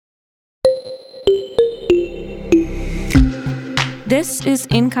This is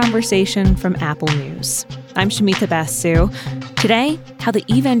In Conversation from Apple News. I'm Shamitha Basu. Today, how the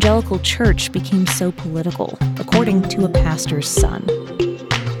evangelical church became so political, according to a pastor's son.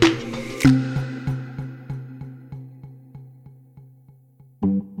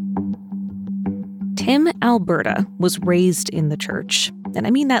 Tim Alberta was raised in the church, and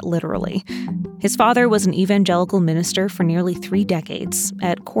I mean that literally. His father was an evangelical minister for nearly 3 decades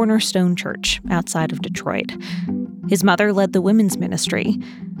at Cornerstone Church outside of Detroit. His mother led the women's ministry.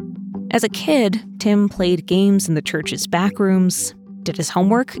 As a kid, Tim played games in the church's back rooms, did his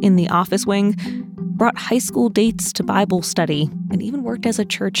homework in the office wing, brought high school dates to Bible study, and even worked as a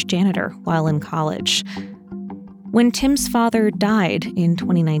church janitor while in college. When Tim's father died in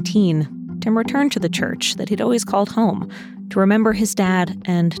 2019, Tim returned to the church that he'd always called home to remember his dad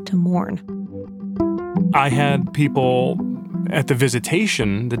and to mourn. I had people at the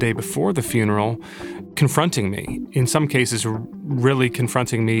visitation the day before the funeral confronting me, in some cases really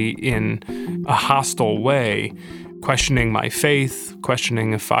confronting me in a hostile way, questioning my faith,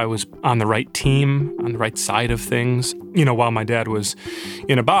 questioning if I was on the right team, on the right side of things, while my dad was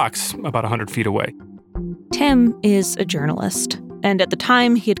in a box about 100 feet away. Tim is a journalist, and at the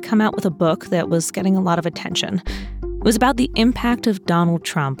time he had come out with a book that was getting a lot of attention. It was about the impact of Donald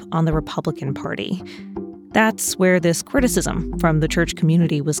Trump on the Republican Party. That's where this criticism from the church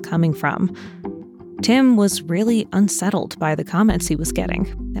community was coming from. Tim was really unsettled by the comments he was getting,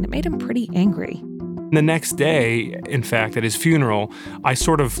 and it made him pretty angry. The next day, in fact, at his funeral, I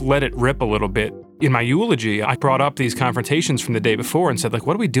sort of let it rip a little bit. In my eulogy, I brought up these confrontations from the day before and said,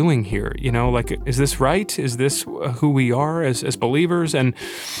 what are we doing here? Is this right? Is this who we are as believers? And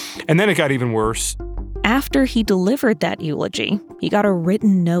then it got even worse. After he delivered that eulogy, he got a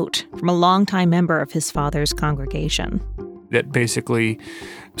written note from a longtime member of his father's congregation that basically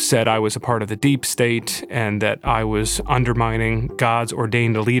said I was a part of the deep state and that I was undermining God's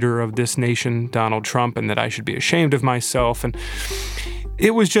ordained leader of this nation, Donald Trump, and that I should be ashamed of myself. And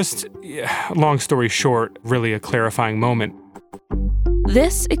it was just, long story short, really a clarifying moment.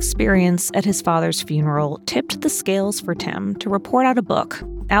 This experience at his father's funeral tipped the scales for Tim to report out a book,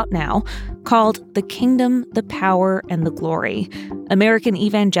 out now, called The Kingdom, the Power, and the Glory: American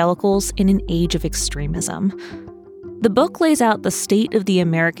Evangelicals in an Age of Extremism. The book lays out the state of the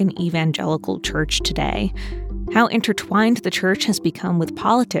American evangelical church today, how intertwined the church has become with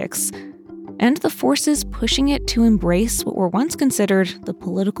politics, and the forces pushing it to embrace what were once considered the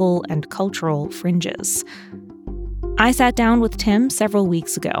political and cultural fringes. I sat down with Tim several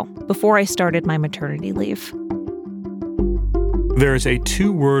weeks ago, before I started my maternity leave. There's a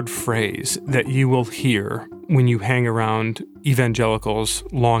 2-word phrase that you will hear when you hang around evangelicals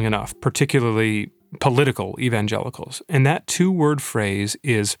long enough, particularly political evangelicals. And that 2-word phrase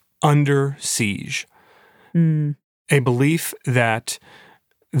is under siege. A belief that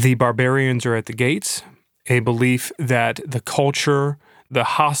the barbarians are at the gates, a belief that the culture, the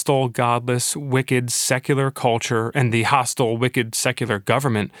hostile, godless, wicked, secular culture, and the hostile, wicked, secular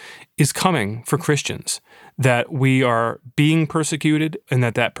government is coming for Christians, that we are being persecuted and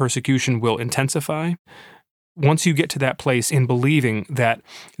that persecution will intensify. Once you get to that place in believing that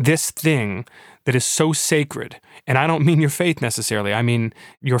this thing that is so sacred, and I don't mean your faith necessarily, I mean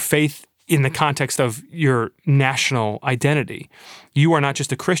your faith in the context of your national identity. You are not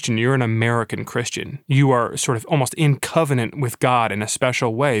just a Christian, you're an American Christian. You are sort of almost in covenant with God in a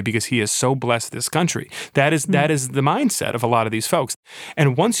special way because he has so blessed this country. That is the mindset of a lot of these folks.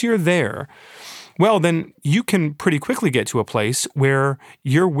 And once you're there, well, then you can pretty quickly get to a place where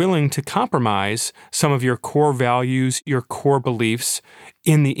you're willing to compromise some of your core values, your core beliefs,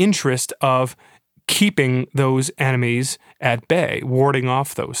 in the interest of keeping those enemies at bay, warding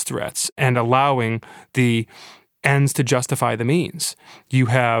off those threats, and allowing the ends to justify the means. You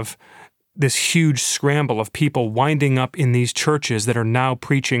have this huge scramble of people winding up in these churches that are now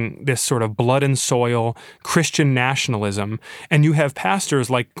preaching this sort of blood and soil Christian nationalism. And you have pastors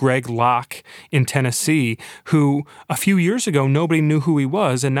like Greg Locke in Tennessee, who a few years ago nobody knew who he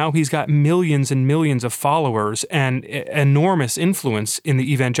was, and now he's got millions and millions of followers and enormous influence in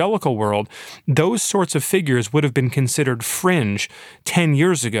the evangelical world. Those sorts of figures would have been considered fringe 10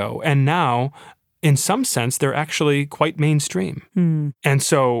 years ago, and now, in some sense, they're actually quite mainstream. And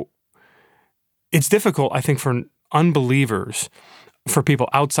so it's difficult, I think, for unbelievers, for people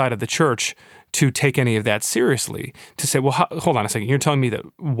outside of the church to take any of that seriously, to say, well, hold on a second, you're telling me that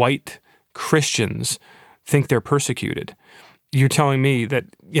white Christians think they're persecuted. You're telling me that,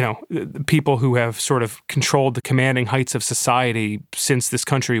 the people who have sort of controlled the commanding heights of society since this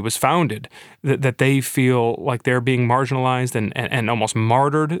country was founded, that they feel like they're being marginalized and almost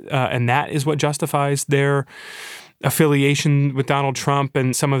martyred, and that is what justifies their affiliation with Donald Trump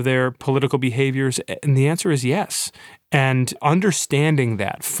and some of their political behaviors? And the answer is yes. And understanding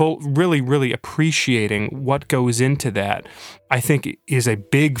that, really appreciating what goes into that, I think is a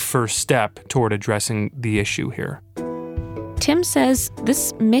big first step toward addressing the issue here. Tim says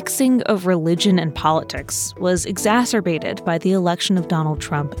this mixing of religion and politics was exacerbated by the election of Donald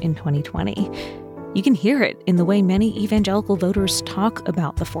Trump in 2020. You can hear it in the way many evangelical voters talk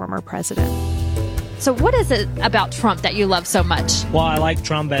about the former president. So what is it about Trump that you love so much? Well, I like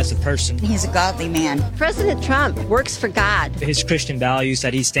Trump as a person. He's a godly man. President Trump works for God. His Christian values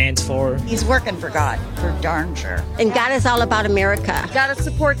that he stands for. He's working for God, for darn sure. And God is all about America. Gotta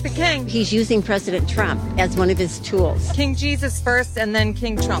support the king. He's using President Trump as one of his tools. King Jesus first and then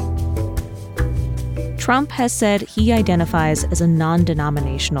King Trump. Trump has said he identifies as a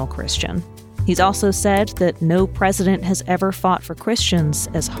non-denominational Christian. He's also said that no president has ever fought for Christians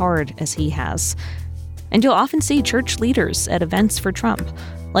as hard as he has. And you'll often see church leaders at events for Trump,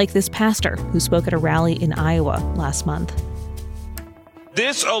 like this pastor who spoke at a rally in Iowa last month.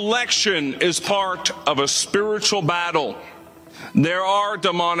 This election is part of a spiritual battle. There are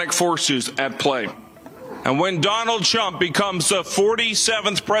demonic forces at play. And when Donald Trump becomes the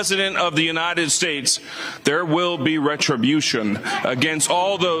 47th president of the United States, there will be retribution against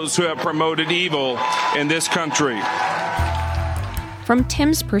all those who have promoted evil in this country. From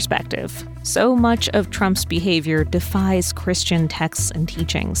Tim's perspective, so much of Trump's behavior defies Christian texts and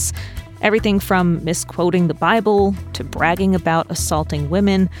teachings. Everything from misquoting the Bible, to bragging about assaulting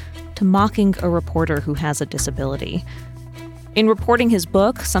women, to mocking a reporter who has a disability. In reporting his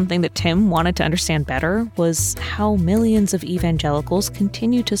book, something that Tim wanted to understand better was how millions of evangelicals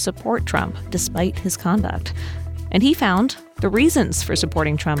continue to support Trump despite his conduct. And he found the reasons for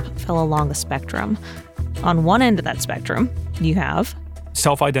supporting Trump fell along a spectrum. On one end of that spectrum, you have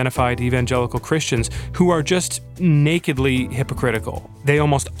self-identified evangelical Christians who are just nakedly hypocritical. They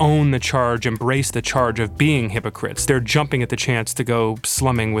almost own the charge, embrace the charge of being hypocrites. They're jumping at the chance to go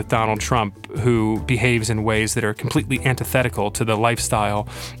slumming with Donald Trump, who behaves in ways that are completely antithetical to the lifestyle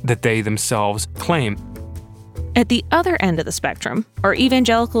that they themselves claim. At the other end of the spectrum are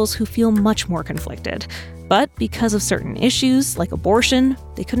evangelicals who feel much more conflicted. But because of certain issues, like abortion,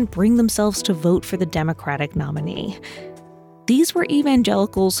 they couldn't bring themselves to vote for the Democratic nominee. These were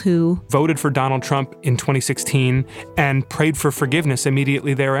evangelicals who voted for Donald Trump in 2016 and prayed for forgiveness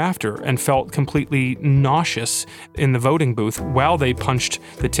immediately thereafter and felt completely nauseous in the voting booth while they punched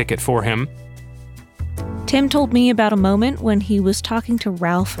the ticket for him. Tim told me about a moment when he was talking to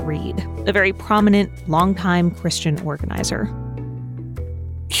Ralph Reed, a very prominent, longtime Christian organizer.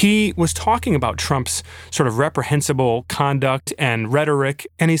 He was talking about Trump's sort of reprehensible conduct and rhetoric,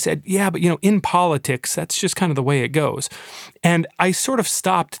 and he said, yeah, but in politics, that's just kind of the way it goes. And I sort of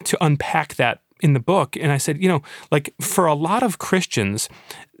stopped to unpack that in the book, and I said, for a lot of Christians,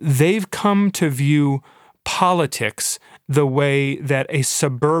 they've come to view politics the way that a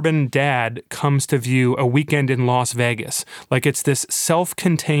suburban dad comes to view a weekend in Las Vegas. Like it's this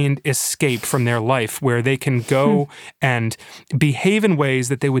self-contained escape from their life where they can go and behave in ways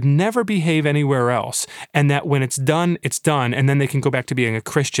that they would never behave anywhere else. And that when it's done, and then they can go back to being a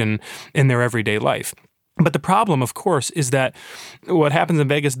Christian in their everyday life. But the problem, of course, is that what happens in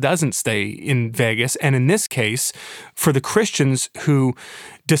Vegas doesn't stay in Vegas. And in this case, for the Christians who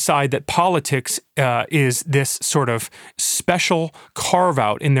decide that politics is this sort of special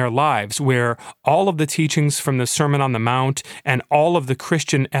carve-out in their lives where all of the teachings from the Sermon on the Mount and all of the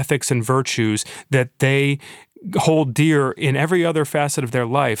Christian ethics and virtues that they hold dear in every other facet of their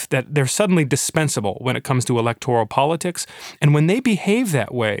life, that they're suddenly dispensable when it comes to electoral politics. And when they behave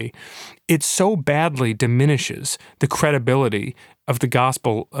that way, it so badly diminishes the credibility of the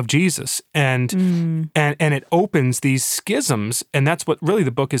gospel of Jesus. And it opens these schisms. And that's what really the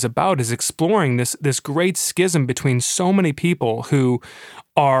book is about, is exploring this great schism between so many people who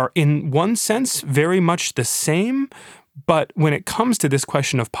are, in one sense, very much the same, but when it comes to this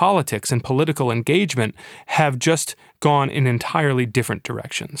question of politics and political engagement, have just gone in entirely different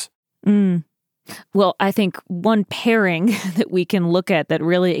directions. Well, I think one pairing that we can look at that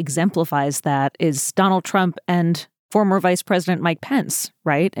really exemplifies that is Donald Trump and former Vice President Mike Pence,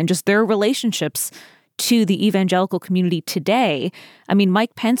 right? And just their relationships to the evangelical community today. I mean,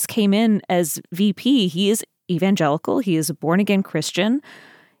 Mike Pence came in as VP. He is evangelical. He is a born-again Christian.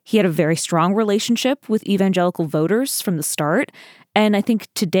 He had a very strong relationship with evangelical voters from the start. And I think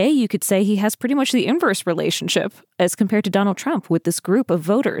today you could say he has pretty much the inverse relationship as compared to Donald Trump with this group of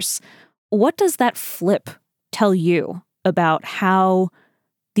voters. What does that flip tell you about how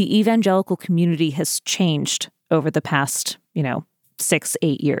the evangelical community has changed over the past,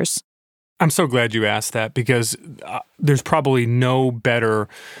 6-8 years? I'm so glad you asked that, because there's probably no better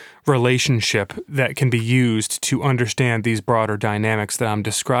relationship that can be used to understand these broader dynamics that I'm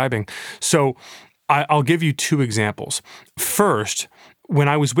describing. So I'll give you two examples. First, when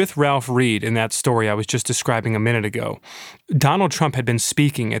I was with Ralph Reed in that story I was just describing a minute ago, Donald Trump had been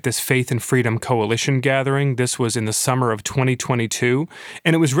speaking at this Faith and Freedom Coalition gathering. This was in the summer of 2022,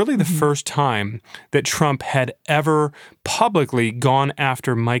 and it was really the first time that Trump had ever publicly gone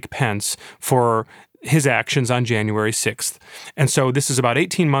after Mike Pence for his actions on January 6th. And so this is about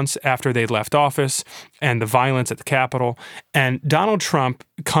 18 months after they'd left office and the violence at the Capitol. And Donald Trump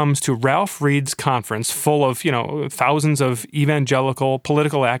comes to Ralph Reed's conference full of, thousands of evangelical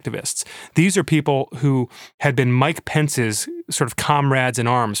political activists. These are people who had been Mike Pence's sort of comrades in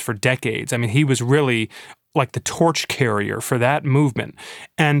arms for decades. I mean, he was really like the torch carrier for that movement.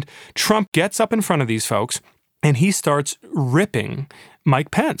 And Trump gets up in front of these folks and he starts ripping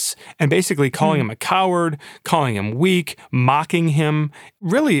Mike Pence and basically calling him a coward, calling him weak, mocking him.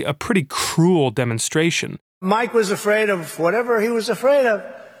 Really a pretty cruel demonstration. Mike was afraid of whatever he was afraid of.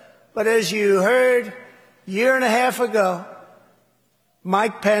 But as you heard a year and a half ago,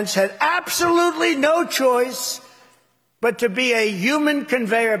 Mike Pence had absolutely no choice but to be a human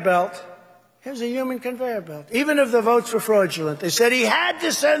conveyor belt. He was a human conveyor belt. Even if the votes were fraudulent, they said he had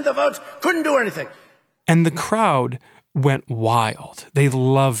to send the votes, couldn't do anything. And the crowd went wild. They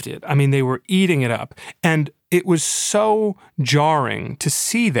loved it. I mean, they were eating it up. And it was so jarring to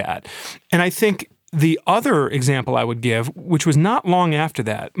see that. And I think the other example I would give, which was not long after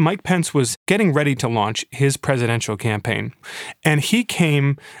that, Mike Pence was getting ready to launch his presidential campaign. And he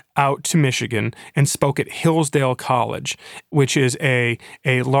came out to Michigan and spoke at Hillsdale College, which is a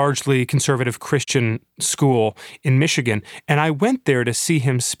largely conservative Christian school in Michigan. And I went there to see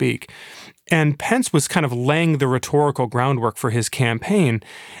him speak. And Pence was kind of laying the rhetorical groundwork for his campaign.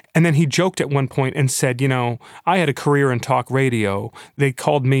 And then he joked at one point and said, I had a career in talk radio. They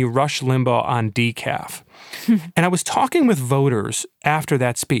called me Rush Limbaugh on decaf. And I was talking with voters after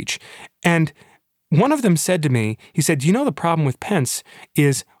that speech. And one of them said to me, he said, the problem with Pence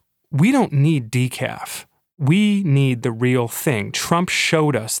is we don't need decaf. We need the real thing. Trump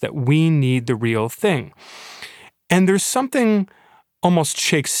showed us that we need the real thing. And there's something almost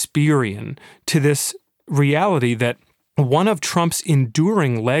Shakespearean to this reality that one of Trump's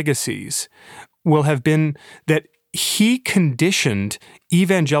enduring legacies will have been that he conditioned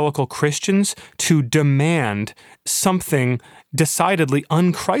evangelical Christians to demand something decidedly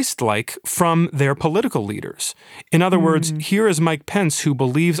un-Christ-like from their political leaders. In other words, here is Mike Pence, who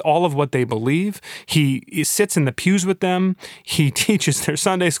believes all of what they believe. He sits in the pews with them. He teaches their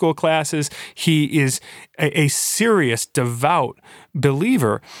Sunday school classes. He is a serious, devout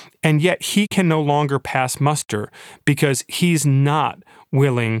believer, and yet he can no longer pass muster because he's not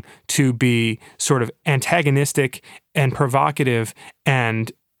willing to be sort of antagonistic and provocative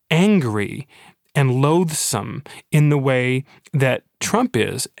and angry and loathsome in the way that Trump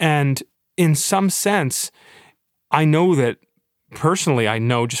is. And in some sense, I know that personally, I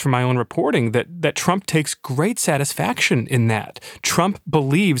know just from my own reporting that Trump takes great satisfaction in that. Trump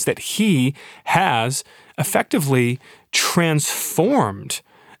believes that he has effectively transformed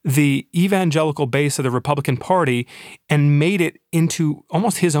the evangelical base of the Republican Party and made it into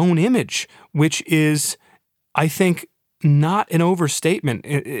almost his own image, which is, I think, not an overstatement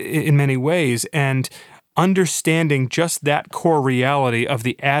in many ways. And understanding just that core reality of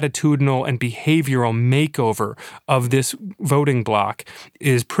the attitudinal and behavioral makeover of this voting bloc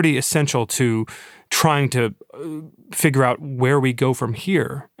is pretty essential to trying to figure out where we go from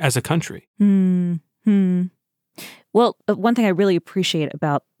here as a country. Well, one thing I really appreciate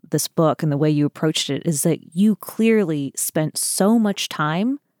about this book and the way you approached it is that you clearly spent so much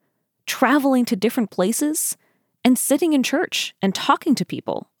time traveling to different places and sitting in church and talking to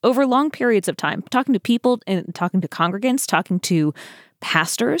people over long periods of time, talking to people and talking to congregants, talking to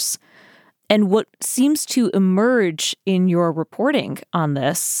pastors. And what seems to emerge in your reporting on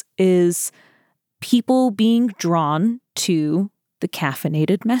this is people being drawn to the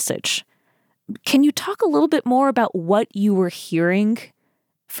caffeinated message. Can you talk a little bit more about what you were hearing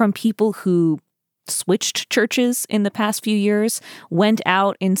from people who switched churches in the past few years, went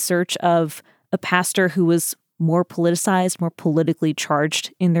out in search of a pastor who was more politicized, more politically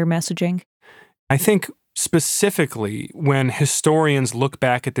charged in their messaging? I think specifically when historians look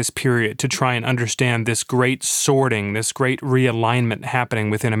back at this period to try and understand this great sorting, this great realignment happening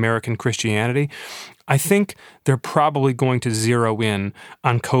within American Christianity, I think they're probably going to zero in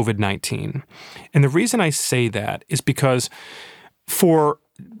on COVID-19. And the reason I say that is because for,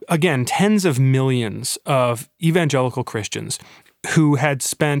 again, tens of millions of evangelical Christians who had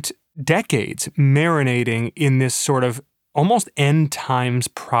spent decades marinating in this sort of almost end times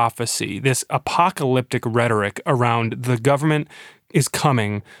prophecy, this apocalyptic rhetoric around the government is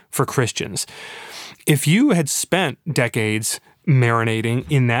coming for Christians. If you had spent decades marinating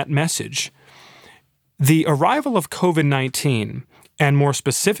in that message, the arrival of COVID-19, and more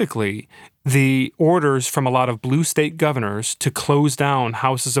specifically, the orders from a lot of blue state governors to close down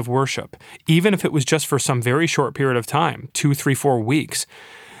houses of worship, even if it was just for some very short period of time, 2, 3, 4 weeks,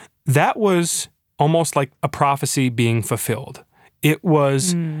 that was almost like a prophecy being fulfilled. It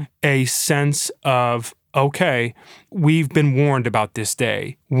was a sense of, okay, we've been warned about this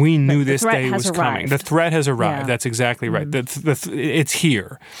day. We knew this day was coming. The threat has arrived. Yeah. That's exactly right. It's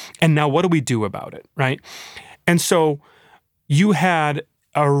here. And now what do we do about it, right? And so you had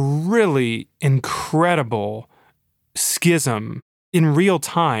a really incredible schism in real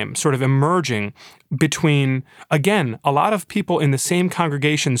time sort of emerging between, again, a lot of people in the same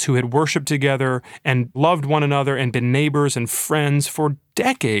congregations who had worshiped together and loved one another and been neighbors and friends for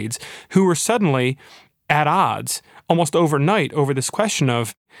decades, who were suddenly at odds almost overnight over this question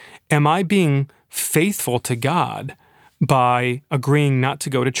of, am I being faithful to God by agreeing not to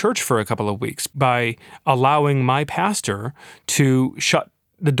go to church for a couple of weeks, by allowing my pastor to shut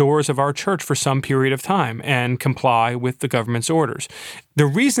the doors of our church for some period of time and comply with the government's orders? The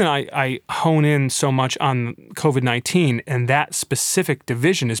reason I hone in so much on COVID-19 and that specific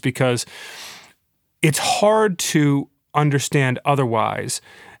division is because it's hard to understand otherwise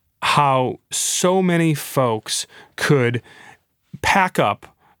how so many folks could pack up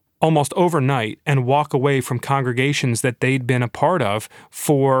almost overnight and walk away from congregations that they'd been a part of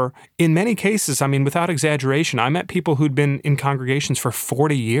for, in many cases, I mean, without exaggeration, I met people who'd been in congregations for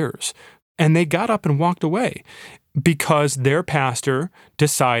 40 years, and they got up and walked away because their pastor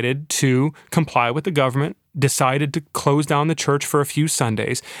decided to comply with the government, decided to close down the church for a few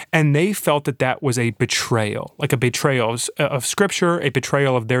Sundays, and they felt that that was a betrayal, like a betrayal of Scripture, a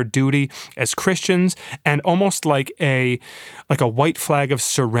betrayal of their duty as Christians, and almost like a white flag of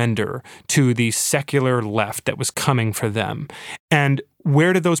surrender to the secular left that was coming for them. And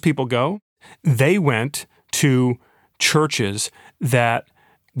where did those people go? They went to churches that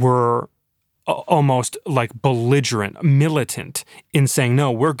were almost like belligerent, militant in saying,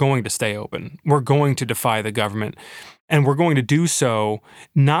 no, we're going to stay open. We're going to defy the government. And we're going to do so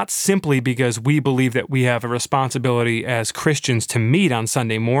not simply because we believe that we have a responsibility as Christians to meet on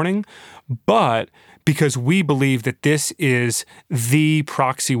Sunday morning, but because we believe that this is the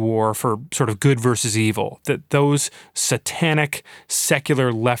proxy war for sort of good versus evil, that those satanic,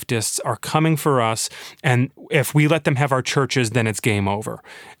 secular leftists are coming for us, and if we let them have our churches, then it's game over.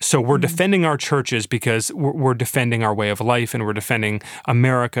 So we're defending our churches because we're defending our way of life, and we're defending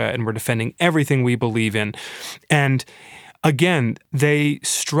America, and we're defending everything we believe in. And again, they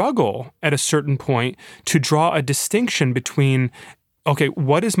struggle at a certain point to draw a distinction between, okay,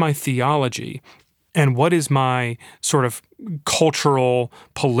 what is my theology and what is my sort of cultural,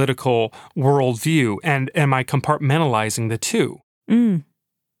 political worldview? And am I compartmentalizing the two?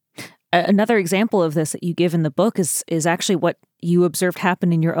 Another example of this that you give in the book is actually what you observed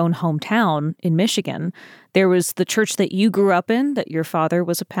happen in your own hometown in Michigan. There was the church that you grew up in, that your father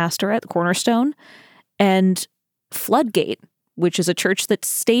was a pastor at, Cornerstone, and Floodgate, which is a church that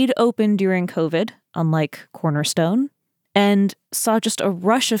stayed open during COVID, unlike Cornerstone, and saw just a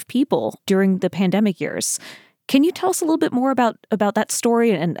rush of people during the pandemic years. Can you tell us a little bit more about that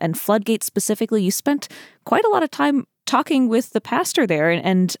story and Floodgate specifically? You spent quite a lot of time talking with the pastor there,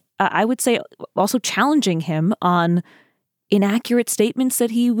 and I would say also challenging him on inaccurate statements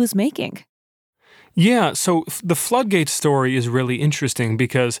that he was making. Yeah, so the Floodgate story is really interesting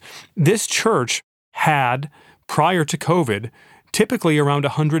because this church had, prior to COVID, typically around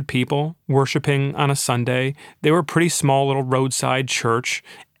 100 people worshiping on a Sunday. They were a pretty small little roadside church.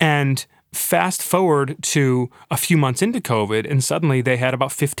 And fast forward to a few months into COVID, and suddenly they had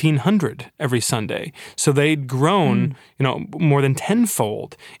about 1,500 every Sunday. So they'd grown, more than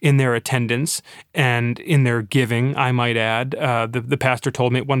tenfold in their attendance and in their giving, I might add. The pastor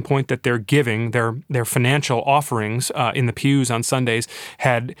told me at one point that their giving, their financial offerings in the pews on Sundays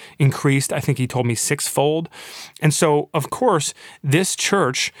had increased, I think he told me, sixfold. And so, of course, this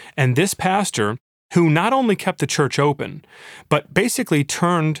church and this pastor, who not only kept the church open, but basically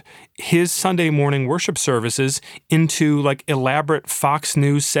turned his Sunday morning worship services into like elaborate Fox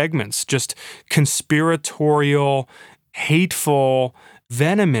News segments, just conspiratorial, hateful,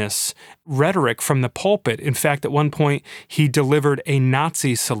 venomous rhetoric from the pulpit. In fact, at one point, he delivered a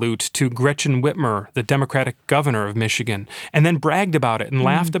Nazi salute to Gretchen Whitmer, the Democratic governor of Michigan, and then bragged about it and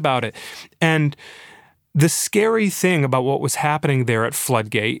laughed about it. And the scary thing about what was happening there at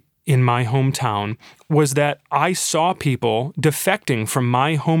Floodgate in my hometown was that I saw people defecting from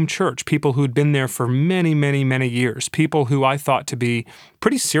my home church, people who'd been there for many, many, many years, people who I thought to be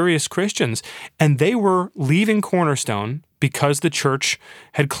pretty serious Christians, and they were leaving Cornerstone because the church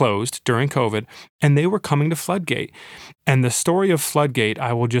had closed during COVID, and they were coming to Floodgate. And the story of Floodgate,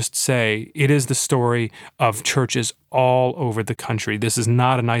 I will just say, it is the story of churches all over the country. This is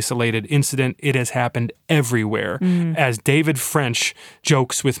not an isolated incident. It has happened everywhere. As David French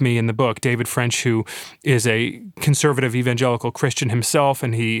jokes with me in the book, David French, who is a conservative evangelical Christian himself,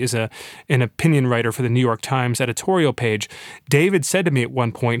 and he is an opinion writer for the New York Times editorial page, David said to me at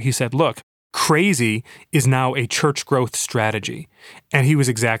one point, he said, look, crazy is now a church growth strategy. And he was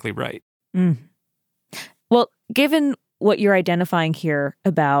exactly right. Well, given what you're identifying here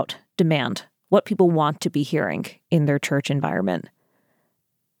about demand, what people want to be hearing in their church environment,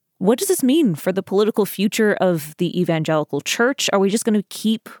 what does this mean for the political future of the evangelical church? Are we just going to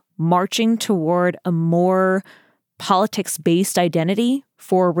keep marching toward a more politics-based identity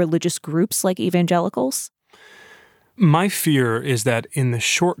for religious groups like evangelicals? My fear is that in the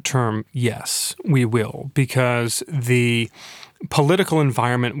short term, yes, we will, because the political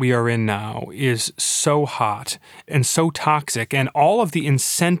environment we are in now is so hot and so toxic, and all of the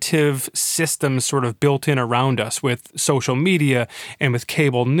incentive systems sort of built in around us with social media and with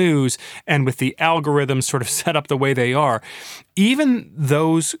cable news and with the algorithms sort of set up the way they are. Even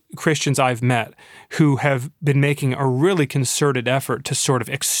those Christians I've met who have been making a really concerted effort to sort of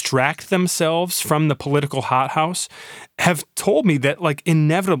extract themselves from the political hothouse have told me that, like,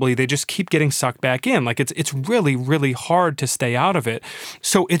 inevitably they just keep getting sucked back in. Like, it's really, really hard to stay out of it.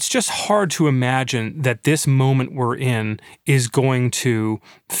 So it's just hard to imagine that this moment we're in is going to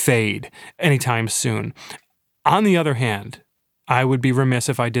fade anytime soon. On the other hand, I would be remiss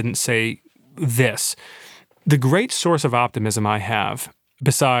if I didn't say this. The great source of optimism I have,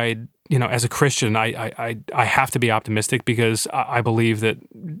 beside, as a Christian, I have to be optimistic because I believe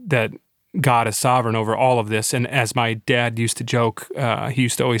that God is sovereign over all of this. And as my dad used to joke, he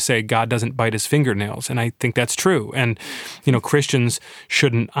used to always say, God doesn't bite his fingernails. And I think that's true. And, Christians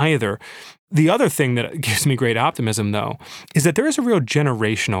shouldn't either. The other thing that gives me great optimism, though, is that there is a real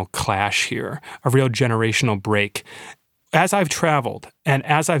generational clash here, a real generational break. As I've traveled and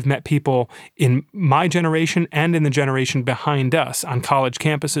as I've met people in my generation and in the generation behind us on college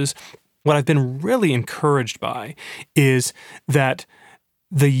campuses, what I've been really encouraged by is that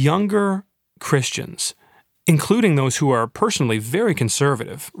the younger Christians, including those who are personally very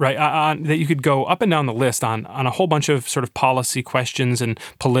conservative, right? That you could go up and down the list on a whole bunch of sort of policy questions and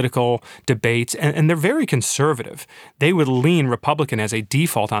political debates, and they're very conservative. They would lean Republican as a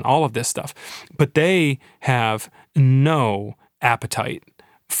default on all of this stuff, but they have no appetite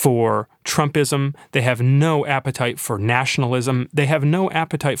for Trumpism. They have no appetite for nationalism. They have no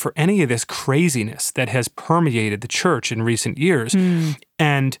appetite for any of this craziness that has permeated the church in recent years.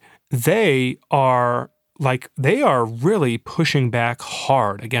 And they are really pushing back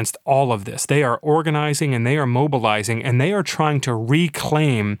hard against all of this. They are organizing and they are mobilizing and they are trying to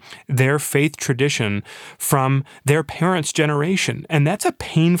reclaim their faith tradition from their parents' generation. And that's a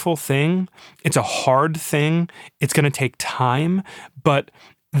painful thing. It's a hard thing. It's going to take time. But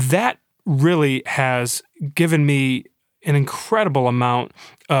that really has given me an incredible amount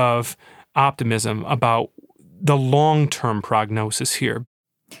of optimism about the long-term prognosis here.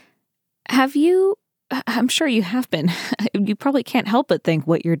 I'm sure you have been. You probably can't help but think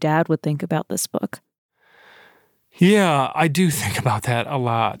what your dad would think about this book. Yeah, I do think about that a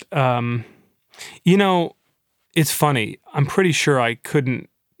lot. It's funny. I'm pretty sure I couldn't.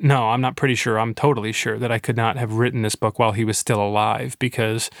 No, I'm not pretty sure. I'm totally sure that I could not have written this book while he was still alive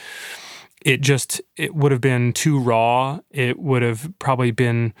because it would have been too raw. It would have probably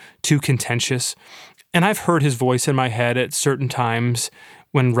been too contentious. And I've heard his voice in my head at certain times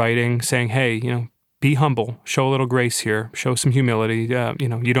when writing saying, hey, be humble, show a little grace here, show some humility.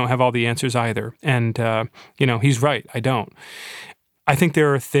 You don't have all the answers either. And, he's right. I don't. I think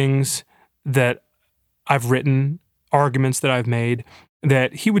there are things that I've written, arguments that I've made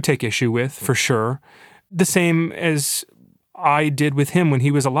that he would take issue with, for sure. The same as I did with him when he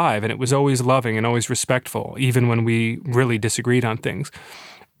was alive. And it was always loving and always respectful, even when we really disagreed on things.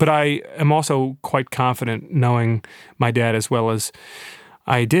 But I am also quite confident, knowing my dad as well as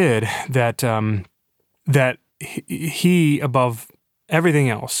I did, that he, above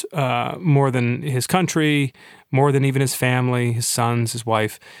everything else, more than his country, more than even his family, his sons, his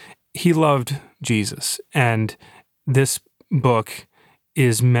wife, he loved Jesus. And this book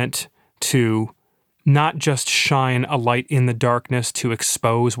is meant to not just shine a light in the darkness to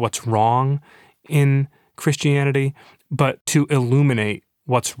expose what's wrong in Christianity, but to illuminate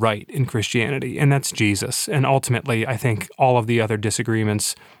what's right in Christianity, and that's Jesus. And ultimately, I think all of the other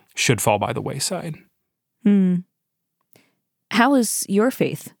disagreements should fall by the wayside. How is your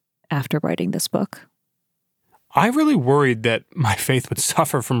faith after writing this book? I really worried that my faith would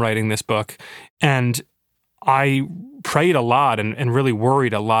suffer from writing this book, and I prayed a lot and really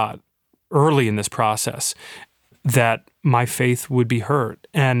worried a lot early in this process that my faith would be hurt.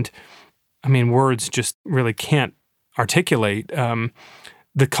 And I mean, words just really can't articulate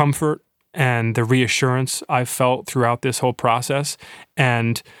the comfort and the reassurance I've felt throughout this whole process.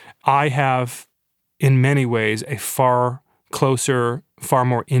 And I have, in many ways, a far closer, far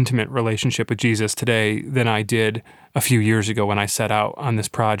more intimate relationship with Jesus today than I did a few years ago when I set out on this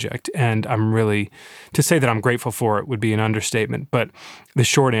project. And I'm really, to say that I'm grateful for it would be an understatement, but the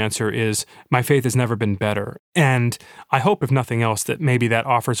short answer is my faith has never been better. And I hope, if nothing else, that maybe that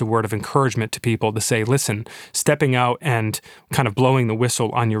offers a word of encouragement to people to say, listen, stepping out and kind of blowing the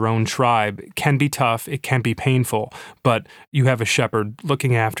whistle on your own tribe can be tough, it can be painful, but you have a shepherd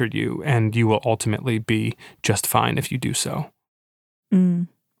looking after you, and you will ultimately be just fine if you do so. In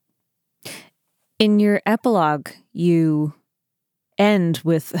your epilogue, you end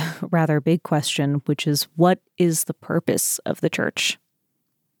with a rather big question, which is, what is the purpose of the church?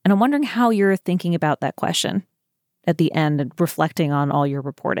 And I'm wondering how you're thinking about that question at the end and reflecting on all your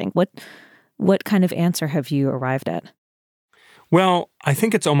reporting. What kind of answer have you arrived at? Well, I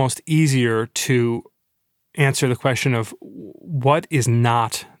think it's almost easier to answer the question of what is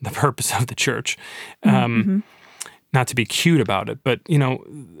not the purpose of the church. Not to be cute about it, but,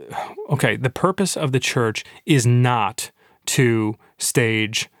 okay, the purpose of the church is not to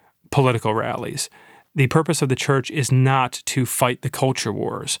stage political rallies. The purpose of the church is not to fight the culture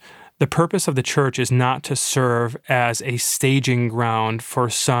wars. The purpose of the church is not to serve as a staging ground for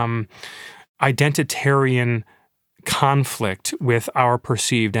some identitarian conflict with our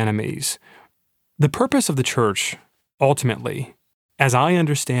perceived enemies. The purpose of the church, ultimately, as I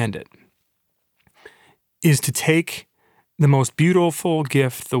understand it, is to take the most beautiful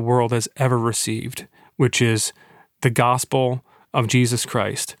gift the world has ever received, which is the gospel of Jesus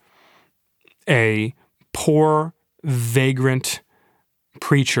Christ, a poor, vagrant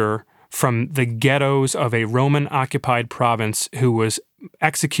preacher from the ghettos of a Roman-occupied province who was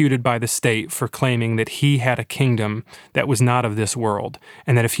executed by the state for claiming that he had a kingdom that was not of this world,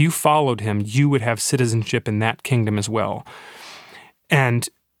 and that if you followed him, you would have citizenship in that kingdom as well. And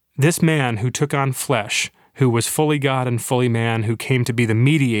this man who took on flesh, who was fully God and fully man, who came to be the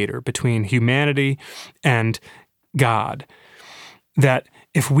mediator between humanity and God, that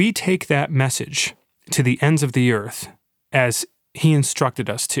if we take that message to the ends of the earth as he instructed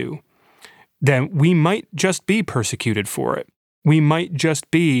us to, then we might just be persecuted for it. We might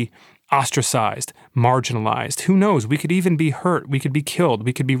just be ostracized, marginalized. Who knows? We could even be hurt. We could be killed.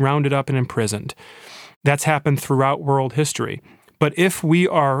 We could be rounded up and imprisoned. That's happened throughout world history. But if we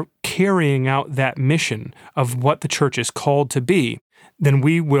are carrying out that mission of what the church is called to be, then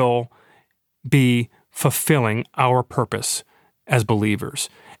we will be fulfilling our purpose as believers.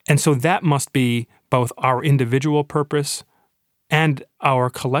 And so that must be both our individual purpose and our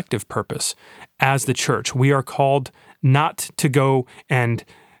collective purpose as the church. We are called not to go and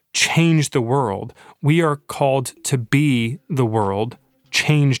change the world. We are called to be the world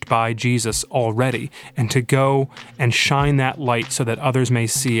changed by Jesus already, and to go and shine that light so that others may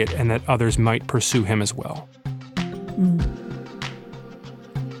see it and that others might pursue him as well.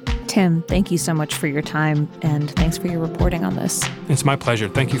 Tim, thank you so much for your time, and thanks for your reporting on this. It's my pleasure.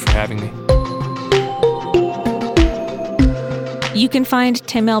 Thank you for having me. You can find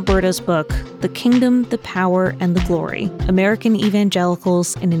Tim Alberta's book, The Kingdom, the Power, and the Glory, American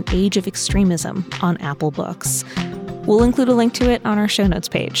Evangelicals in an Age of Extremism, on Apple Books. We'll include a link to it on our show notes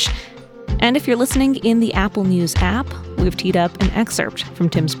page. And if you're listening in the Apple News app, we've teed up an excerpt from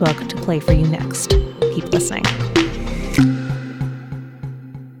Tim's book to play for you next. Keep listening.